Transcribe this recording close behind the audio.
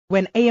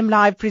When AM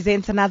Live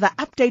presents another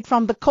update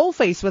from the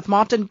coalface with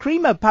Martin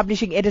Creamer,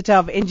 publishing editor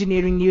of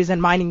Engineering News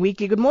and Mining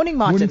Weekly. Good morning,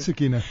 Martin. Morning,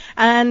 Sakina.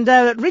 And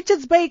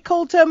Richards Bay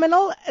Coal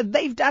Terminal,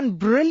 they've done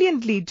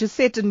brilliantly to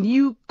set a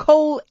new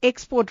coal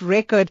export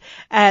record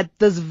at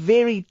this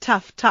very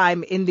tough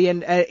time in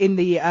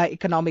the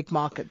economic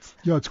markets.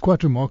 Yeah, it's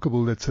quite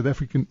remarkable that South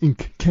African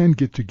Inc. can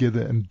get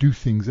together and do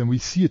things, and we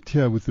see it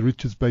here with the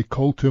Richards Bay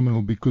Coal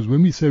Terminal, because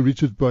when we say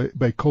Richards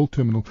Bay Coal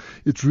Terminal,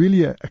 it's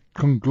really a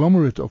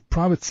conglomerate of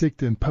private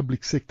sector and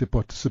public sector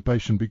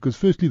participation, because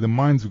firstly the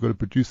mines have got to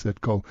produce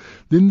that coal,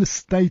 then the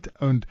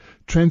state-owned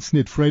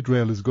Transnet freight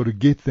rail has got to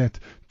get that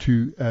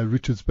to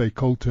Richards Bay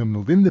Coal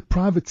Terminal, then the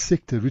private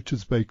sector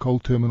Richards Bay Coal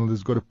Terminal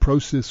has got to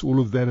process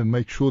all of that and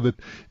make sure that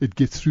it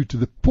gets through to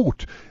the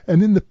port,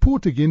 and then the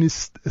port again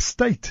is a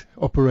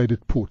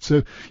state-operated port.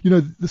 So,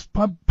 this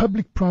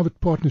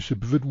public-private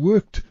partnership, if it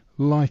worked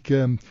like,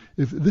 if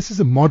this is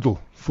a model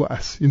for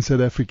us in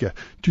South Africa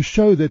to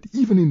show that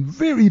even in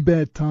very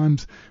bad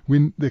times,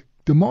 when the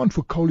demand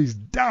for coal is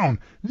down,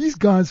 these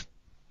guys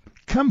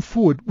come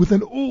forward with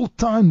an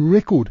all-time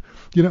record,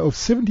 of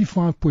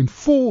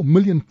 75.4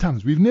 million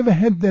tons. We've never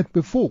had that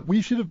before.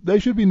 They should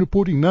have been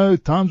reporting, no,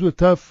 times were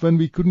tough and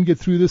we couldn't get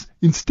through this.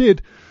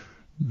 Instead,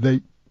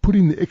 they put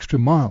in the extra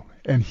mile.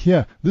 And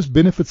here, this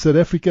benefits South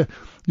Africa.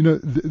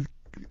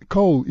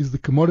 Coal is the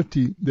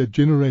commodity that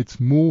generates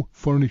more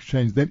foreign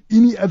exchange than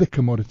any other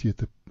commodity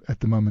at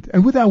the moment.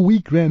 And with our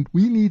weak rand,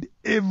 we need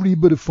every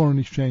bit of foreign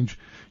exchange,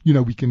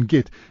 we can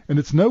get. And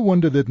it's no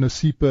wonder that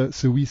Nosipa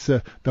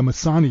Sewisa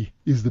Damasani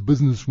is the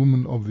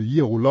businesswoman of the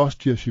year, or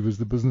last year she was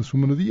the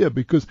businesswoman of the year,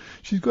 because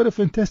she's got a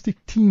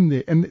fantastic team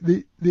there.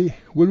 And there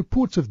were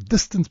reports of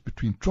distance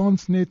between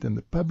Transnet and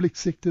the public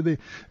sector there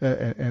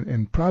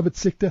and private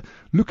sector.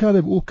 Look how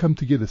they've all come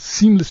together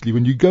seamlessly.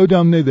 When you go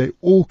down there, they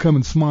all come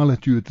and smile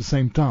at you at the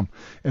same time.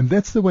 And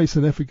that's the way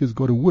South Africa's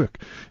got to work.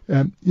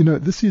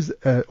 This is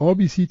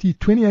RBCT,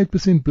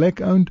 28% black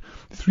owned,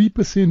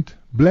 3%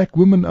 black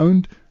women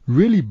owned,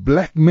 really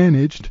black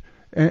managed,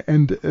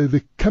 and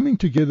the coming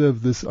together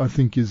of this, I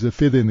think, is a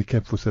feather in the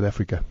cap for South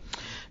Africa.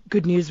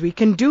 Good news we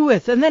can do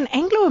with. And then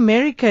Anglo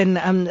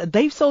American,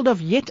 they've sold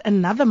off yet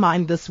another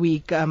mine this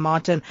week,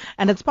 Martin,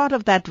 and it's part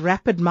of that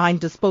rapid mine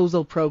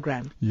disposal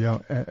program. Yeah,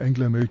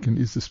 Anglo American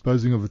is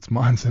disposing of its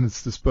mines, and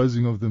it's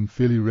disposing of them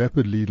fairly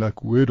rapidly.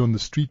 Like, word on the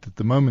street at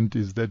the moment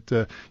is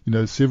that,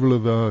 several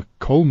of our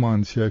coal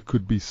mines here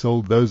could be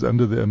sold. Those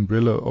under the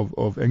umbrella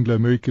of Anglo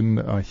American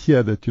are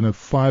here that,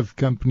 5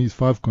 companies,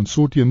 5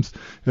 consortiums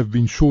have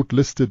been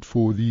shortlisted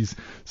for these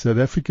South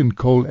African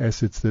coal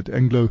assets that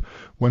Anglo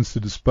wants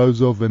to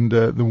dispose of. And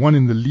the one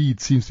in the lead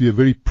seems to be a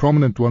very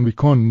prominent one. We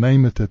can't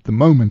name it at the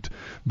moment,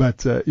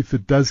 but if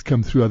it does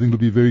come through, I think it'll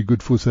be very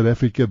good for South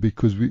Africa,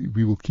 because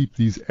we will keep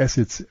these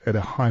assets at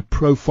a high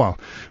profile,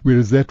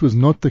 whereas that was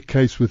not the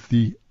case with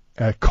the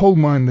coal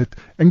mine that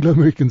Anglo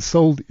American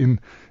sold in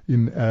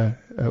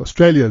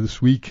Australia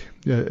this week.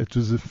 It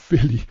was a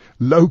fairly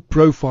low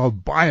profile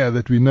buyer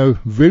that we know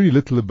very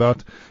little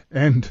about,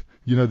 and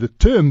the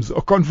terms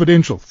are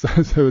confidential.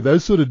 So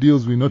those sort of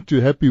deals we're not too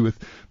happy with.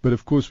 But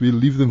of course, we'll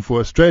leave them for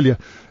Australia.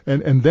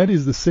 And that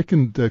is the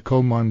second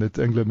coal mine that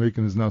Anglo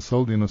American has now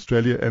sold in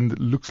Australia. And it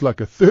looks like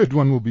a third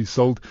one will be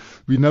sold.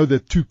 We know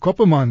that 2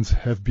 copper mines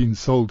have been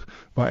sold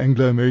by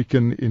Anglo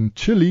American in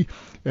Chile.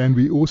 And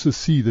we also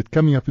see that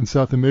coming up in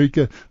South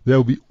America,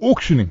 they'll be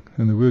auctioning.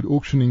 And the word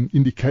auctioning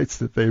indicates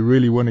that they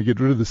really want to get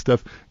rid of the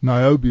stuff.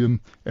 Niobium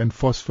and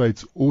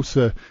phosphates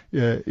also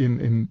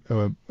in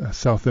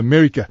South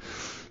America.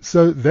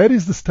 So that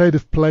is the state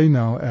of play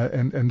now,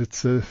 and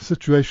it's a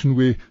situation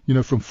where,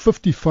 from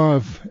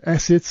 55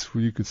 assets,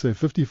 where you could say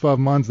 55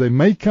 mines, they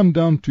may come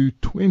down to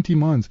 20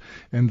 mines,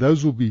 and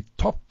those will be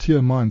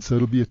top-tier mines. So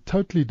it'll be a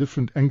totally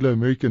different Anglo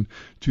American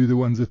to the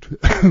ones that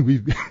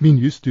we've been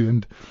used to.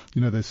 And,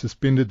 they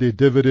suspended their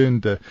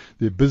dividend,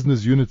 their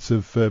business units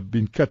have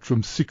been cut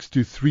from 6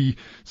 to 3.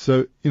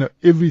 So,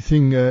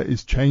 everything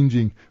is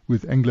changing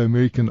with Anglo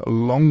American,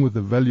 along with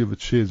the value of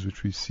its shares,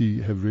 which we see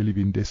have really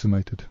been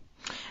decimated.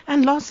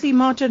 And lastly,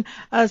 Martin,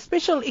 a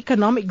special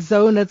economic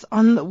zone that's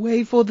on the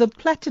way for the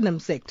platinum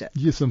sector.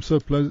 Yes, I'm so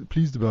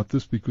pleased about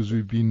this, because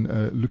we've been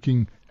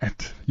looking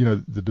at,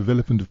 the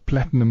development of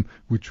platinum,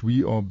 which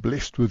we are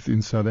blessed with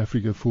in South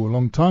Africa for a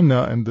long time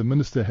now. And the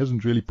minister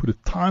hasn't really put a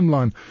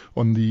timeline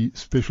on the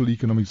special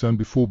economic zone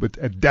before, but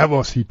at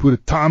Davos he put a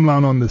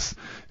timeline on this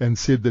and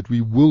said that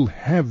we will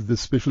have the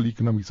special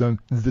economic zone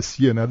this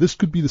year. Now, this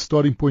could be the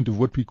starting point of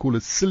what we call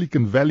a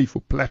Silicon Valley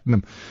for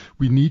platinum.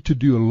 We need to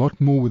do a lot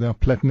more with our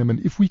platinum, and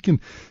if we can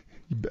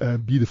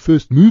be the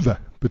first mover,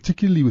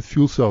 particularly with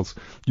fuel cells,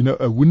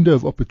 a window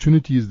of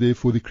opportunity is there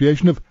for the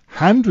creation of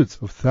hundreds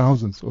of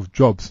thousands of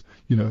jobs,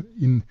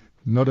 in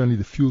not only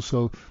the fuel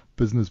cell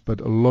business, but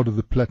a lot of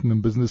the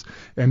platinum business.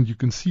 And you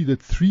can see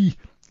that 3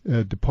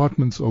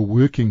 departments are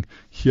working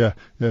here.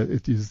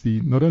 It is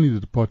not only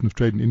the Department of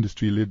Trade and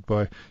Industry led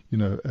by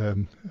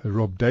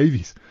Rob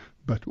Davies,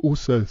 but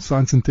also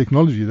science and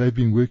technology. They've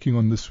been working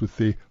on this with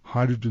their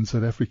Hydrogen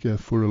South Africa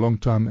for a long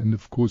time. And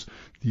of course,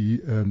 the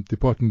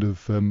Department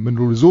of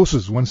Mineral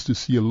Resources wants to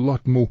see a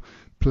lot more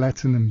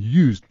platinum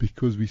used,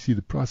 because we see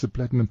the price of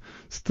platinum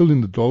still in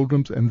the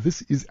doldrums, and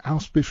this is our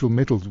special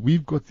metals.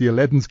 We've got the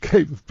Aladdin's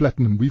cave of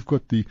platinum. We've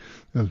got the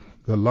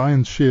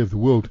lion's share of the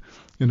world.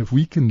 And if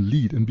we can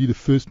lead and be the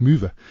first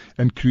mover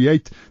and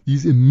create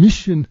these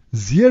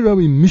zero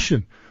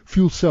emission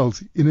fuel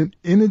cells in an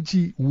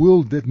energy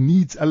world that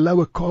needs a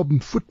lower carbon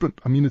footprint.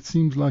 I mean, it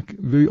seems like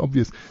very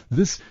obvious.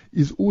 This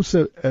is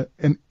also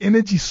an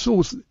energy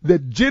source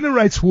that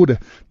generates water,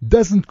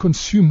 doesn't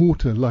consume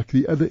water like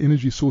the other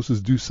energy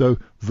sources do so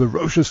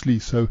ferociously.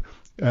 So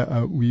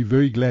we're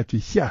very glad to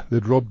hear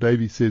that Rob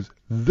Davies says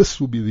this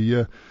will be the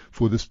year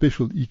for the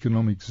special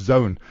economic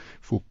zone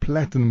for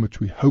platinum, which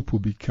we hope will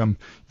become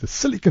the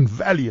Silicon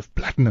Valley of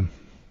platinum.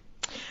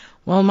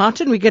 Well,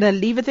 Martin, we're going to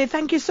leave it there.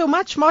 Thank you so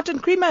much. Martin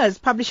Creamer is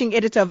publishing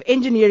editor of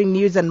Engineering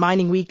News and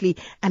Mining Weekly,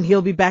 and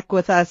he'll be back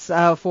with us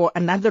for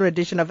another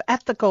edition of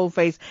At the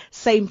Coalface,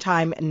 same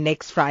time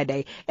next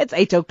Friday. It's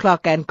 8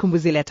 o'clock, and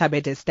Kumbuzile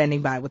Tabete is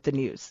standing by with the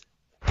news.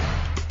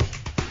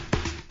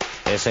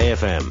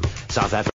 SAFM, South Africa.